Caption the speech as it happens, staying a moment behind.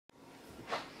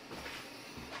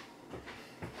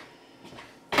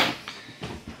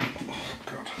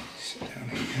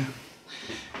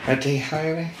Ready,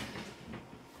 Hayley?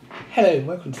 Hello,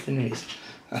 welcome to the news.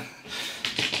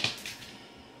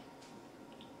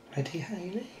 Ready,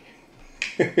 Hayley?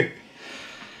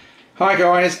 Hi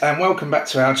guys, and welcome back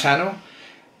to our channel.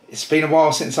 It's been a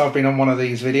while since I've been on one of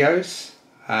these videos.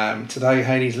 Today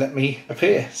Hayley's let me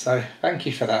appear, so thank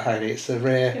you for that, Hayley. It's a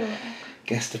rare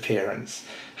guest appearance.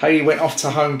 Hayley went off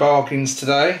to Home Bargains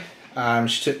today.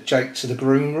 She took Jake to the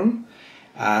groom room.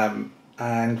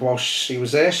 And whilst she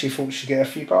was there, she thought she'd get a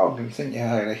few bargains, didn't you,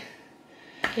 Hayley?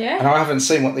 Yeah. And I haven't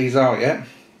seen what these are yet.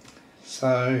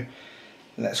 So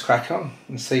let's crack on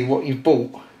and see what you've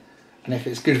bought and if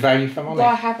it's good value for money.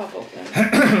 Why have I bought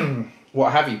them?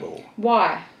 What have you bought?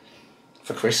 Why?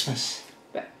 For Christmas.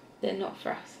 But they're not for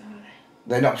us, are they?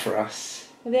 They're not for us.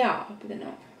 Well, they are, but they're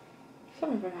not.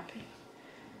 Some of them are happy.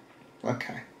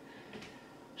 Okay.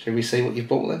 Shall we see what you've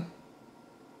bought then?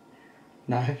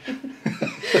 No?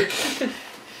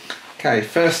 Okay,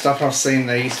 first up, I've seen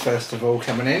these first of all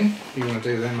coming in. You want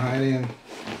to do them, Hayley, and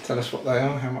tell us what they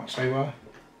are, how much they were?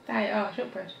 They are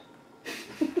shortbread.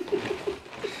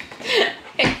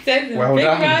 It says in Well big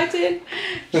done. writing,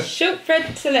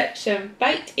 shortbread selection,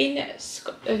 baked in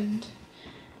Scotland.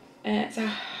 It's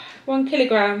 1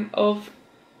 kilogram of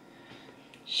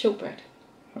shortbread.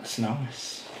 That's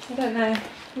nice. I don't know.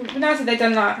 But now that they've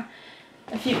done like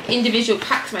a few individual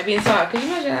packs maybe inside. Could you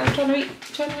imagine I'm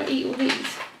trying to eat all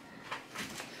these?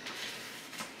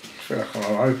 I feel like I want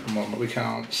to open one, but we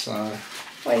can't, so...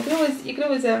 Well, you can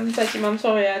always say to your mum,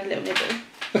 sorry, I had a little nibble.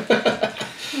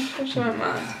 I'm sure I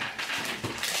might.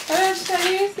 I don't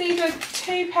tell you, these were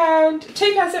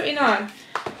 £2.79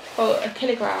 for a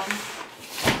kilogram.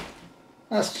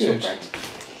 That's good. Shortbread.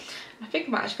 I think I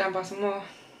might actually go and buy some more.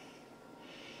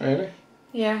 Really?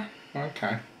 Yeah.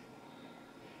 Okay.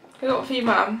 I got one for your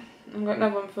mum, and I've got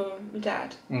another one for my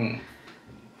dad. Mm.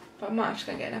 But I might have to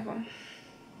go and get another one.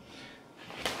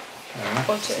 Fair enough.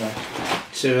 Or two.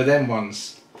 So, two of them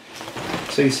ones.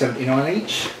 $2.79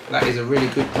 each. That is a really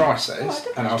good price, that is.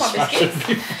 Oh, And I'll that's my smash them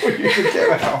before you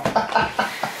forget out.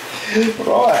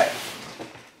 Right.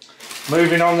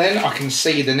 Moving on then, I can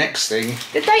see the next thing.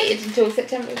 They're dated until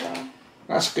September as well.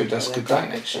 That's good, that's a good date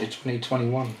next year,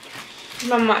 2021.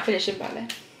 Mum might finish them by then.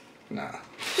 Nah.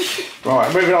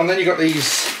 Right, moving on then, you've got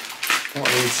these, what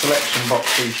are these selection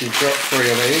boxes? You've got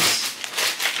 3 of these.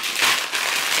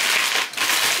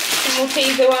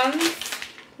 Malteser ones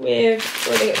with,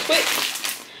 well, they got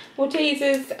Twix,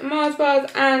 Maltesers, Mars bars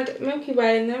and Milky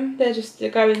Way in them. They're just the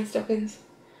going stockings.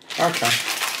 Okay.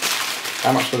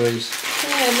 How much were these?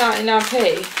 Yeah, 99p.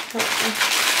 But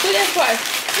they're quite,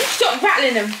 stop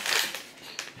rattling them.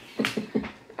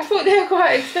 I thought they were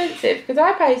quite expensive because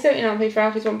I paid 79p for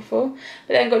Alfie's one before, but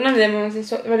they haven't got none of them ones in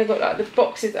stock. They've only got like the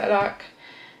boxes that are like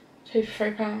 £2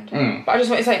 for £3. Mm. But I just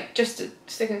wanted something just to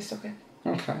stick in the stocking.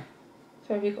 Okay.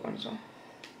 So have you got one as well?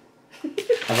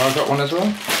 Have I got one as well?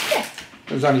 Yes.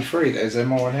 There's only 3, is there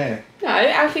more in here? No,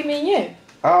 Alfie, me and you.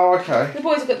 Oh, okay. The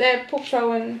boys have got their Paw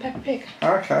Patrol and Peppa Pig.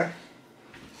 Okay.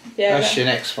 Yeah. That's your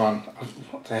next one.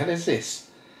 What the hell is this?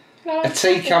 No, A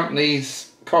tea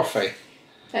company's coffee.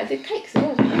 Yeah, I did cakes as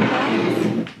well.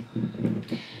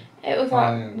 It was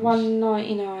like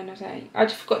 $1.99, I think. I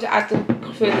just forgot to add the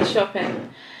coffee in the shopping.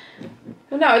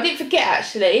 Well, no, I didn't forget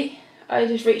actually. I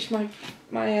just reached my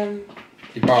Your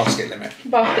basket limit.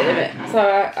 basket limit, so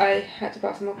I had to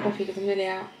buy some more coffee because I'm nearly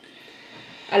out.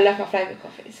 I love my flavoured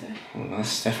coffee, so. Well,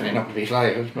 that's definitely not going to be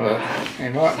flavoured, but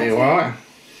it might be alright.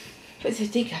 But it's a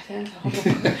decaf then.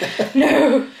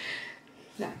 No.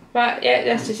 No. But yeah,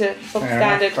 that's just a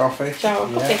standard coffee. jar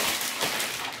of coffee.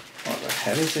 What the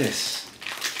hell is this?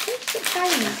 What's it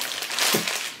saying that?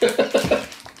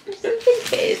 What do you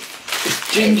think it is? It's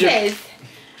ginger. It says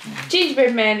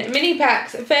gingerbread men, mini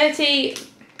packs, 30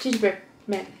 gingerbread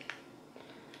men.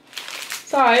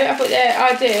 So I thought they're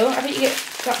ideal. I think you get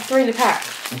like 3 in a pack.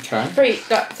 Okay. 3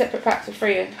 like separate packs of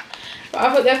 3 in. But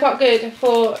I thought they're quite good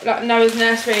for like Noah's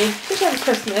nursery, especially over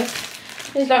Christmas.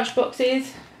 These lunch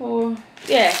boxes, or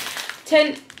yeah,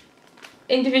 10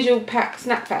 individual packs,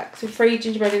 snack packs with 3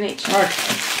 gingerbread in each. Okay.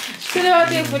 So they're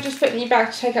ideal for just putting in your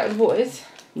bag to take out with the boys.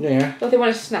 Yeah. Or if they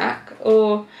want a snack,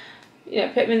 or you know,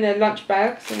 put them in their lunch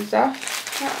bags and stuff.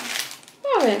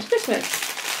 Oh, then it's Christmas.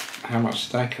 How much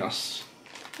did they cost?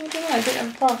 I don't know, I didn't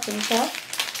have a price on myself.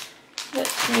 Let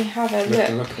me have a look.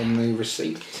 Look on the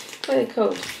receipt. What are they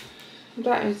called?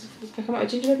 That is, they come out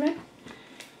with gingerbread men.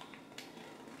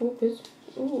 Oh, good.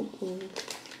 Ooh.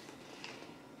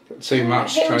 Got too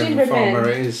much Hill trying to gingerbread find men. where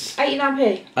it is.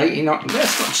 89p. 89.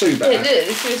 That's not too Yeah, bad. look,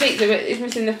 it's receipt, but it's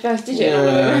missing the first digit.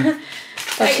 Yeah.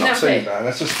 That's not 89p. too bad.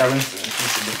 That's just coincidence.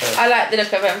 This is the first. I like the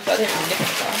look of them, so I didn't really look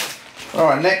at that.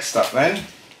 Alright, next up then.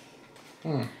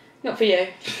 Not for you.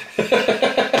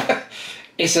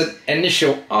 It's an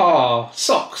initial R.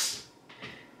 Socks.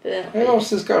 Who else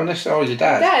has got an initial? Oh, your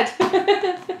dad.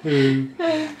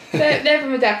 They're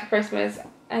from my dad for Christmas,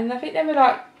 and I think they were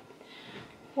like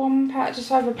 £1,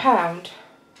 just over £1.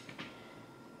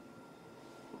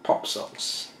 Pop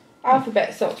socks.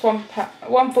 Alphabet socks,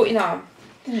 £1.49.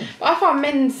 But I find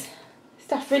men's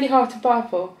stuff really hard to buy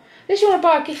for. Unless you want to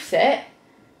buy a gift set,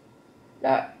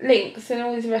 like links and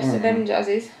all the rest of them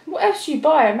jerseys. What else do you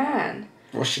buy a man?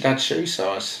 What's your dad's shoe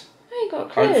size? I ain't got a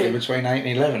clue. Hopefully between 8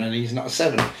 and 11, and he's not a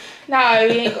 7. No,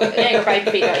 he ain't got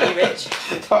baby feet like you, Rich.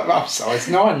 Type up size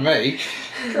 9, me.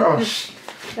 Gosh.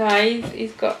 No,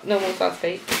 he's got normal size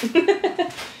feet.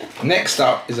 Next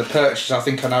up is a purchase I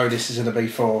think I know this is going to be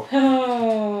for.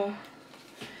 Oh.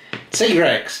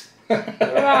 T-Rex.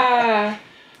 Wow.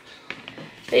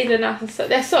 These are nice and soft.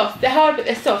 They're soft. They're hard, but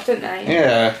they're soft, aren't they?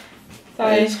 Yeah. So,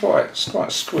 it's quite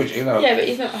squidgy, you know. Yeah, but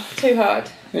he's not too hard.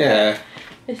 Yeah.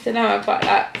 Listen, now I quite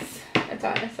likes a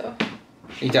dinosaur.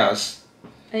 He does.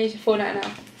 And he's £4.99.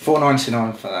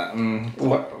 $4.99 for that.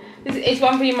 What? It's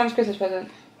one for your mum's Christmas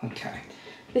present. Okay.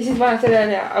 This is one I said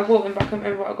earlier. I bought him, but I can't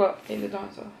remember what I got. It was a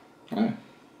dinosaur. Oh.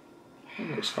 It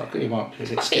looks quite good. You might be a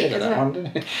bit scared of that one,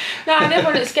 didn't you? No, the other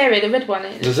one looks scary. The red one.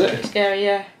 Does it? Looks scary,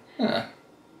 yeah. Yeah.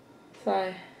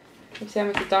 So, we'll see how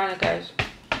much the dino goes.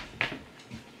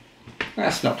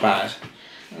 That's not bad.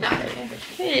 No,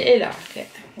 he liked it.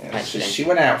 Yeah, so she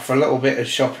went out for a little bit of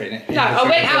shopping. No, I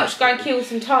went out to go and kill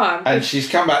some time. And she's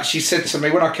come back. She said to me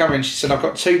when I come in, she said, "I've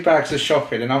got 2 bags of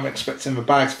shopping, and I'm expecting the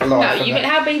bags for life." No,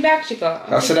 how many bags you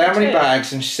got? I said, "How many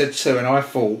bags?" And she said 2, and I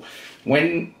thought,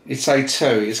 when you say 2,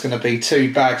 it's going to be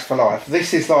 2 bags for life.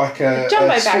 This is like a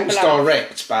Sports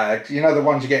Direct bag. You know the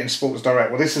ones you get in Sports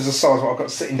Direct. Well, this is the size what I've got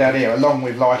sitting down here, along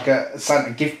with like a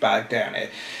Santa gift bag down here.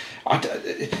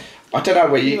 I don't know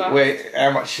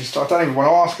how much you spent. I don't even want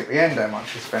to ask at the end how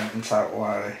much you spent in total,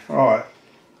 Hayley. Right.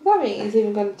 I don't think he's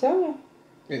even going to tell you.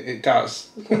 It does.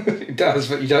 It does,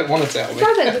 but you don't want to tell me.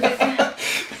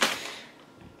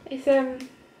 It doesn't.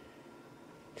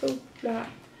 It's all like.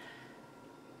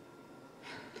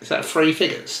 Is that 3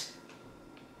 figures?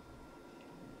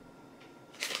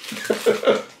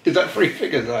 Is that 3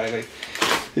 figures, Hayley?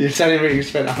 You're telling me you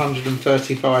spent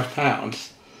 £135?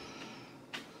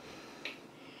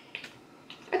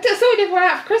 I sorted everyone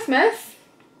out for Christmas.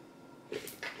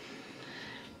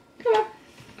 Come on.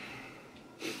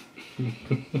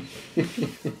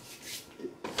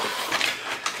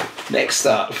 Next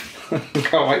up,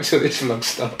 can't wait till this vlog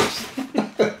starts.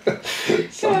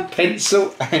 Some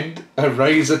pencil and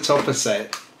eraser topper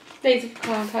set. These are for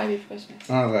Carl and Toby for Christmas.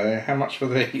 Are they? How much were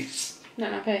these?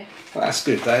 No, pay. Well, that's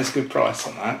good. That is a good price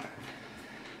on that.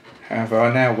 However,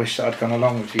 I now wish that I'd gone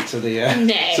along with you to the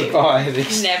to buy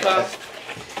this. Never.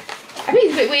 I think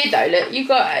it's a bit weird though. Look, you've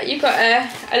got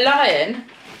a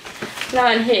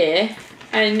lion here,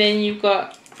 and then you've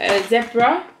got a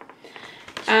zebra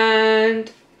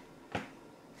and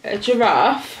a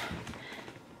giraffe,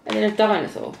 and then a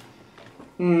dinosaur.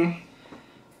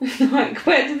 Like,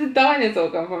 where did the dinosaur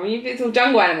come from? It's all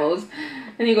jungle animals,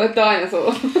 and you've got a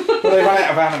dinosaur. Well, they ran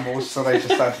out of animals, so they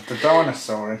just added the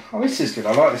dinosaur in. Oh, this is good.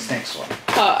 I like this next one.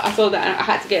 Oh, I saw that and I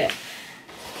had to get it.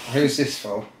 Who's this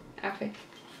for? Alfie.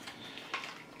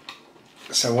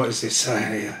 So what does this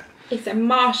say here? It's a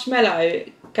marshmallow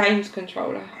games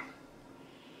controller.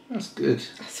 That's good.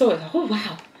 I saw it. Oh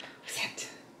wow. What's that?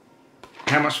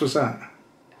 How much was that?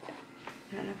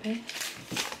 I don't know.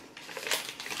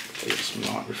 There's some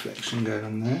light reflection going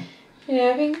on there. Yeah,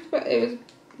 I think it was.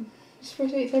 It's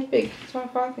supposed to be so big. It's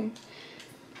like 5 things.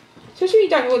 Especially when you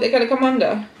don't know what they're going to come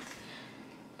under.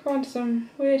 Come under some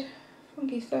weird,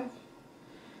 funky stuff.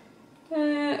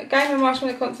 Game and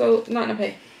marshmallow console,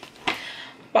 90p.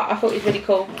 But I thought it was really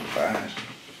cool. Not bad.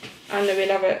 And Louis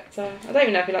love it, so I don't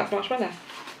even know if he likes marshmallow.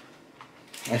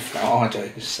 If not, I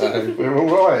do, so we're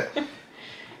alright.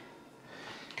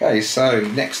 Okay, so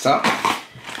next up.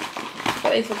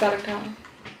 Got these for Dad and Karen.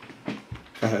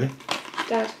 For who?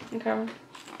 Dad and Karen.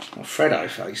 Well, Freddo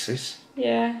faces.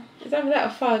 Yeah. Is that without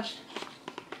a fudge?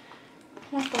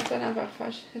 Oh God, I don't know about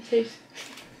fudge. The teeth.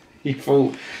 You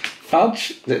thought,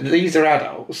 fudge? These are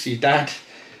adults, your dad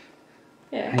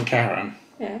and Karen.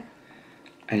 Yeah.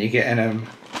 And you're getting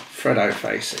Freddo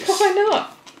faces. Why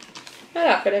not? I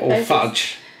like Freddo faces. Or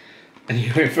fudge. And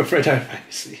you're in for Freddo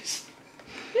faces.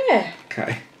 Yeah.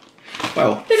 Okay.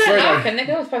 Well, they don't like them, they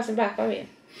can always post them back, are you?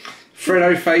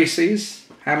 Freddo faces,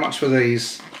 how much were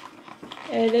these?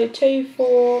 They were £2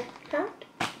 for £1.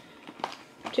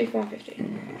 £2 for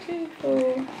 £1.50. 2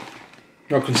 for...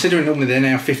 Well, considering normally they're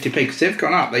now 50p, because they've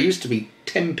gone up. They used to be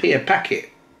 10p a packet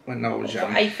when I was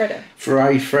young. For a Freddo. For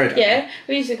a Freddo. Yeah,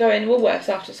 we used to go in Woolworths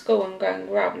after school and go and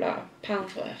grab like a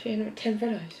pound's worth. You know, 10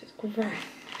 Freddos. It's great.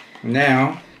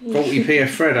 Now, 40p a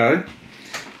Freddo,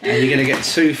 and you're going to get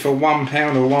 2 for £1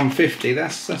 or £1.50.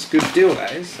 That's a good deal.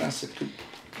 That is. That's a good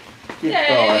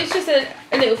buy. It's just a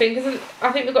little thing because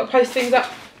I think we've got to post things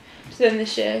up to them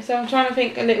this year. So I'm trying to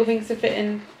think of little things to fit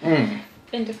in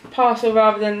into parcel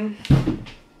rather than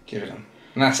give it them.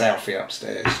 And that's Alfie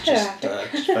upstairs. Just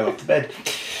fell off the bed.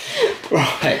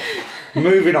 Right.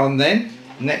 Moving on then.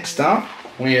 Next up,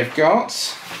 we have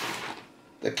got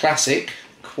the classic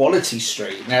Quality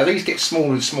Street. Now these get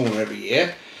smaller and smaller every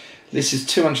year. This is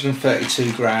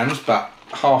 232 grams, but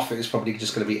half of it is probably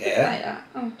just going to be air. Like that.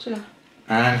 Oh, chill out.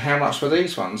 And how much were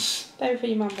these ones? They were for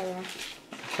your mum, by the way.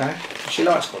 Okay. She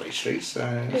likes Quality Street, so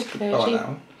let's buy that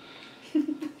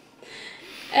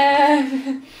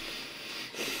one.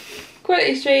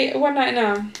 Quality Street,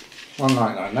 £1.99.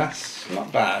 £1.99. That's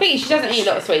not bad. I think she doesn't eat a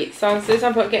lot of sweets, so there's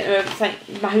no point getting her St.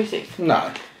 Mahuti.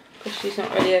 No. Because she's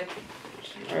not really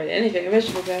anything, a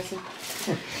vegetable person.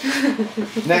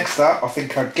 Next up, I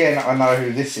think again I know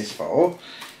who this is for.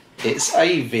 It's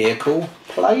a vehicle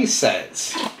play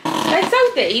set. They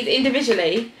sold these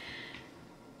individually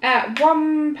at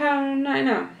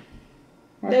 £1.99.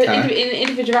 Okay. They're in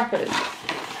individual wrappers.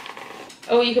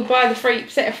 Or you could buy the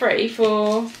set of 3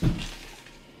 for...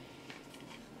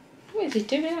 What is he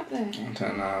doing up there? I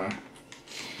don't know.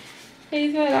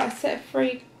 These were like a set of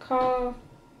 3 car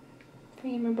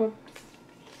thingamabobs.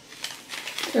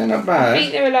 They're not bad. I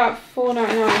think they were like $4.99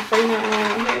 or $3.99.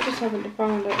 I think we just haven't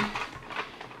found them.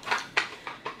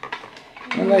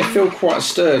 And they feel quite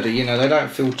sturdy, you know, they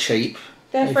don't feel cheap.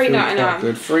 They're $3.99.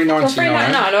 Good. $3.99. For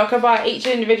 $3.99, I could buy each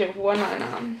individual for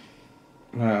 $1.99.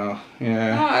 Well,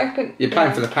 yeah. Oh, I couldn't. You're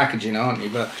paying for the packaging, aren't you?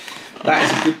 But that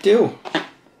is a good deal.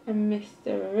 And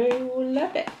Mr. Roo will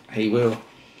love it. He will.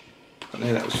 I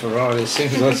knew that was Ferrari as soon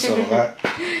as I saw that.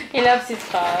 He loves his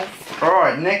cars.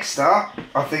 Alright, next up,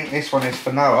 I think this one is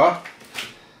for Noah.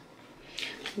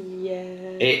 Yeah.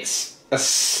 It's a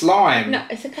slime. No,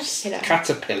 it's a caterpillar.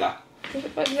 Caterpillar.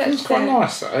 What does that It's quite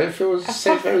nice though. It feels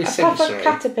very sensory. A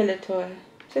caterpillar toy.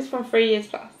 Just from 3 years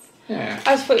plus. Yeah.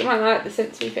 I just thought you might like the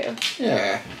sensory feel.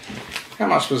 Yeah. How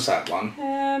much was that one?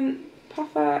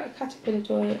 Puffer caterpillar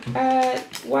toy.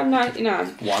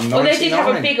 $1.99. $1.99. Well, they did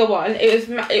have a bigger one. It was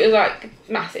like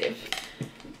massive.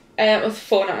 It was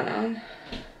 $4.99.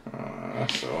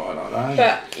 That's alright, I know.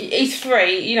 But he's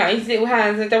 3. You know, his little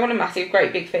hands. They don't want a massive,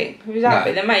 great big thing. If it was that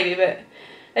big, then maybe. But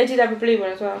they did have a blue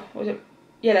one as well. Was it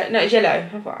yellow? No, it's yellow.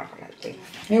 I thought I like that.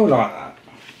 He'll like that.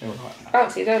 He'll like that.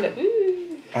 Bouncy, don't look.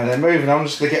 Ooh. And then moving on, I'm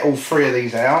just going to get all 3 of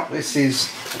these out. This is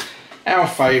our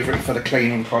favourite for the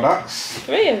cleaning products.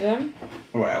 3 of them?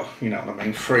 Well, you know what I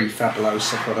mean, 3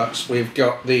 Fabulosa products. We've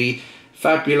got the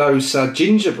Fabulosa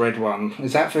gingerbread one.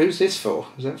 Is that for, who's this for?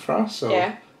 Is that for us? Or?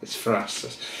 Yeah. It's for us.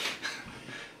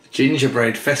 The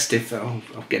gingerbread festive. Oh,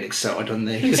 I'll get excited on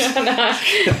these.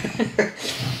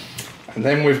 And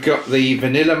then we've got the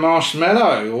vanilla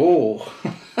marshmallow. Oh.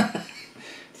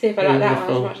 See if I like that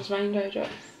one as much as rainbow drops.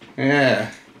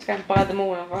 Yeah. Let's go and buy them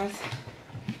all, otherwise.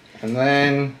 And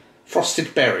then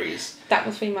frosted berries. That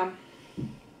was for your mum.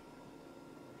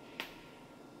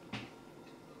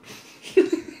 She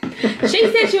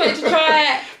said she wanted to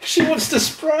try it. She wants to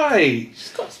spray.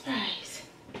 She's got sprays.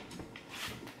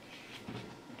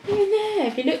 They're in there,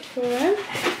 if you looked for them.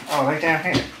 Oh, are they down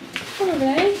here?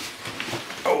 Probably.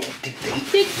 Oh, dig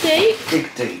deep. Dig deep.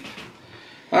 Dig deep.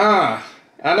 Ah,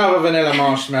 another vanilla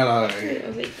marshmallow.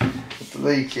 It's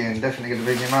leaking. Definitely going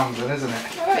to be your mum's then, isn't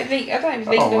it? I don't think it's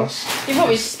leaking. Oh, You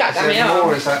probably spat down me up.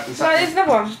 More, is that No, there's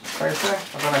another one. Okay,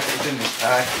 I don't know if it's in this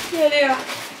bag. Yeah, they are.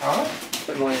 Alright.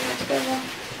 Put more in there together.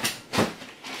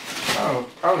 Oh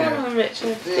Come yeah. on,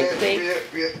 Richard. Dig deep.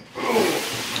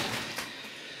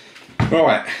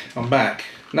 Right, I'm back.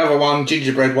 Another one,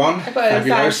 gingerbread one. I've got it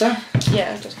Fabulosa.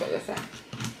 Yeah, I've just got this there.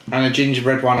 And a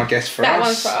gingerbread one, I guess, for That us.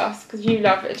 one's for us, because you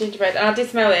love gingerbread. And I did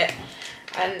smell it.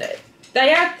 And they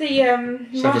had the...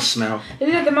 Let's have a smell. They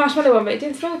did have the marshmallow one, but it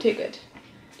didn't smell too good.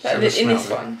 Like in this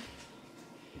one.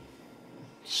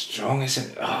 Strong,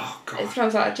 isn't it? Oh, God. It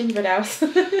smells like a gingerbread house.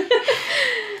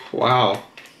 Wow.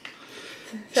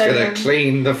 It's So, going to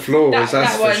clean the floors,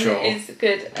 that's for sure. That one is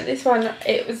good. And this one,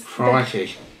 it was...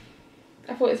 Crikey.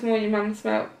 I thought it was more your mum's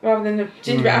smell, rather than the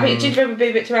gingerbread. I think gingerbread would be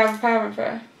a bit too overpowering for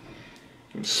her.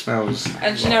 It smells...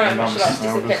 And you know how much she likes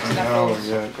disinfecting her Oh, floors.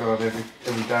 yeah, God,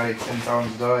 every day, 10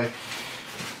 times a day.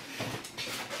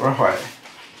 Right.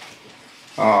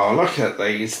 Oh, look at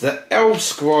these. The Elf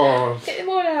Squad. Get them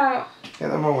all out. Get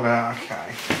them all out,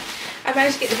 okay. I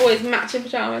managed to get the boys matching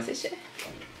pyjamas this year.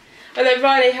 Although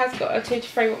Riley has got a 2 to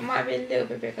 3, what might be a little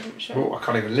bit bigger, I'm not sure. Oh, I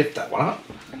can't even lift that one up.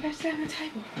 I'm going to stay on the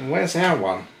table. Where's our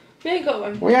one? We ain't got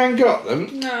one. We ain't got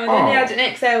them? No, they only had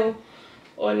an XL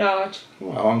or large.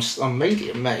 Well, I'm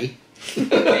medium, me. You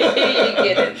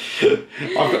get it.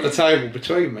 I've got the table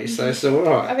between me, so it's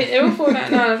alright. I think they're all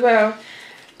 $4.99 as well.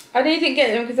 I didn't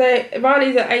get them because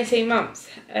Riley's at 18 months,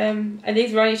 and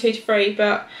these were only 2 to 3,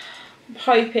 but I'm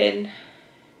hoping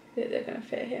that they're going to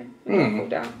fit him. They're going to fall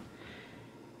down.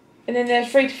 And then they're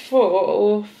 3 to 4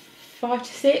 or 5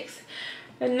 to 6,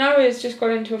 and Noah's just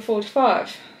gone into a 4 to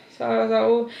 5. So I was like,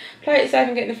 well, play it safe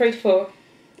and get the 3 to 4.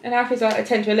 And Alfie's like a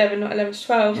 10 to 11, not 11 to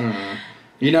 12.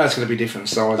 You know it's going to be different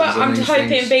sizes. But I'm just hoping,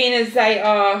 things. being as they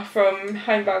are from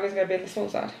home burgers, going to be on the small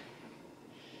side.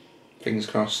 Fingers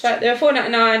crossed. But they're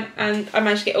 $4.99, and I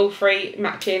managed to get all 3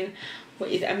 matching,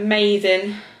 which is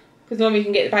amazing. Because normally you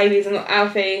can get the babies and not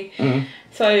Alfie.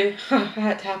 So I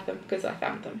had to have them because I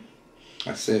found them.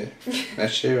 That's it.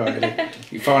 That's you, Hayley.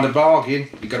 You find a bargain,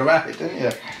 you got to have it, don't you?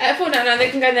 At $4.99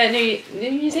 they can go in their New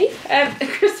Year's Eve,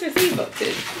 Christmas Eve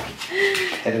boxes.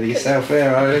 Head of yourself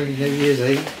there, Hayley. New Year's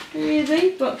Eve. New Year's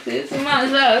Eve boxes. We might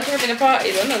as well. If we're having a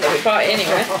party, well, not that we party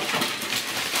anyway.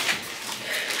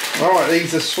 Right,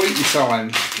 these are sweetie time.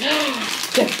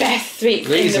 The best sweets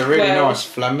These in the are really world. nice.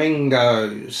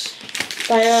 Flamingos.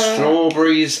 They are.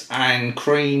 Strawberries and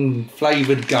cream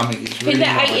flavoured gummies. I think Really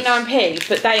they're nice. 89p,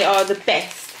 but they are the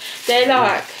best. They're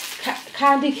like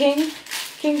Candy King.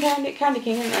 Candy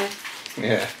King, aren't they?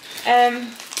 Yeah.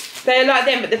 They're like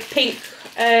them, but the pink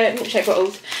milkshake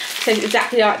bottles taste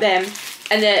exactly like them.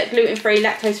 And they're gluten-free,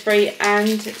 lactose-free, and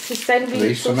sustainably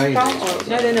These for sourced me, palm these oil. ones,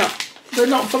 No, are they're not. They're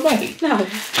not for me. No.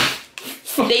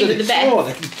 These are the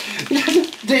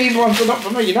best. These ones are not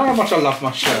for me. You know how much I love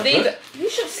my shirt. You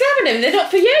should slamming them. They're not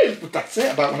for you. That's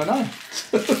it. I don't want to know.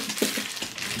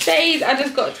 These I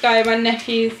just got to go my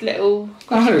nephew's little.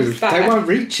 No, Christmas they bag. won't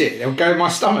reach it. They'll go in my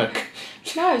stomach.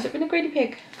 No, it's been a greedy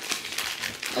pig.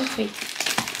 Oh sweet.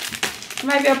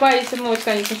 Maybe I'll buy you some more to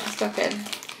go in your Christmas stocking.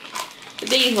 But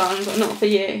these ones are not for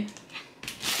you.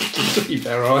 You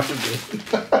better hide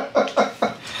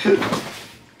them.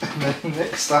 And then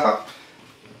next up,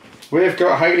 we've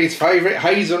got Hayley's favourite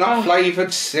hazelnut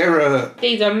flavoured syrup.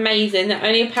 These are amazing. They're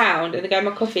only £1 and they go in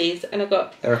my coffees, and I've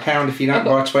got. They're £1 if you don't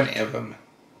buy 20 of them.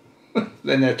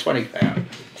 Then they're £20.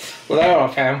 Well, they are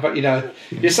 £1, but you know,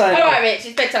 you're saying. Alright, Rich,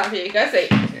 it's bedtime for you. Go sleep.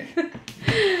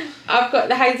 Yeah. I've got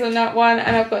the hazelnut one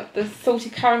and I've got the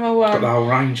salted caramel one. Got the whole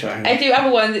range, haven't I do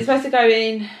other ones. It's supposed to go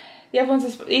in. The other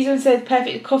ones, these ones said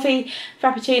perfect coffee,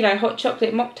 frappuccino, hot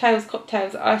chocolate, mocktails,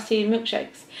 cocktails, iced tea, and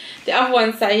milkshakes. The other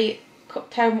ones say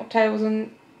mocktails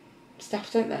and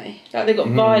stuff, don't they? Like they've got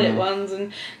violet ones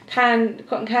and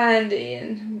cotton candy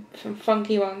and some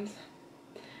funky ones.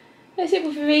 They're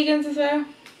suitable for vegans as well.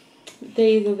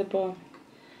 These are the bomb.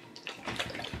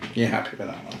 You're happy with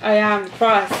that one? I am. The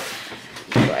price.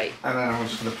 Great. And then I'm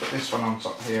just going to put this one on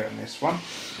top here and this one.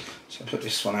 So put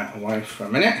this one out of the way for a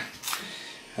minute.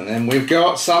 And then we've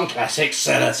got some classic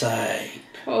sellotape.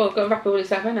 Oh, I've got to wrap all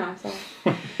this up, haven't I? So.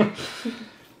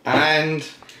 And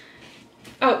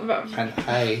Oh, and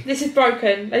hay. this is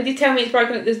broken. They did tell me it's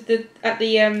broken at the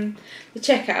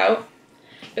checkout,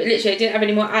 but literally it didn't have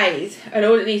any more A's, and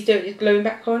all it needs to do is gluing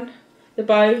back on. The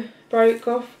bow broke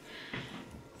off.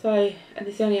 So, and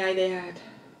it's the only A they had.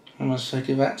 How much did they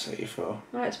give that to you for?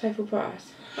 I had to pay full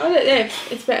price. Oh look there,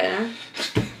 it's better now.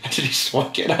 Did he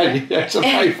swag it out? You had to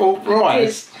pay full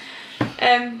price.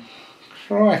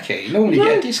 Crikey, normally you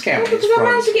get a discount. No, because I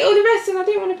managed to get all the rest and I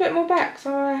didn't want to put them all back,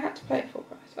 so I had to pay it full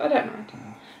price. I don't mind.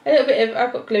 A little bit of,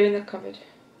 I've got glue in the cupboard.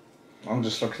 I'm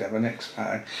just looking at the next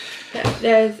bag.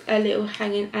 There's a little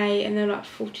hanging A and they're like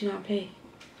 49p.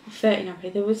 Or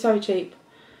 39p. They were so cheap.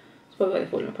 That's probably why they're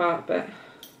falling apart, but...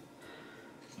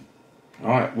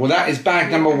 Right, well that is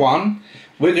bag number 1.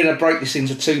 We're going to break this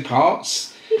into 2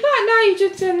 parts. You can't now, you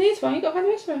just done this one, you got to find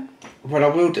the rest of them. Well, I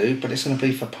will do, but it's going to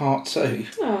be for part 2.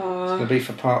 It's Aww. going to be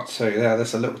for part 2.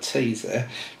 There's a little tease there.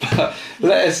 But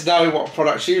let us know what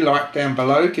products you like down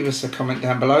below. Give us a comment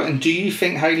down below. And do you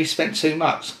think Hayley spent too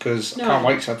much? Because I can't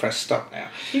wait till I press stop now.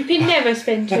 You can never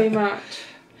spend too much.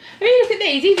 I mean, look at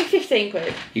these are 15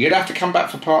 quid. You're going to have to come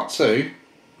back for part 2,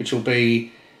 which will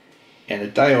be in a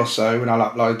day or so when I'll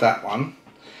upload that one.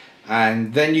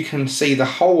 And then you can see the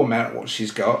whole amount of what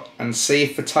she's got and see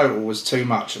if the total was too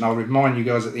much. And I'll remind you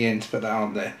guys at the end to put that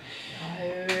on there.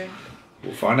 No.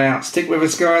 We'll find out. Stick with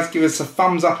us, guys. Give us a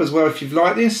thumbs up as well if you've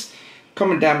liked this.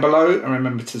 Comment down below and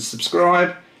remember to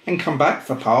subscribe and come back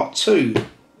for part 2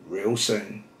 real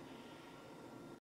soon.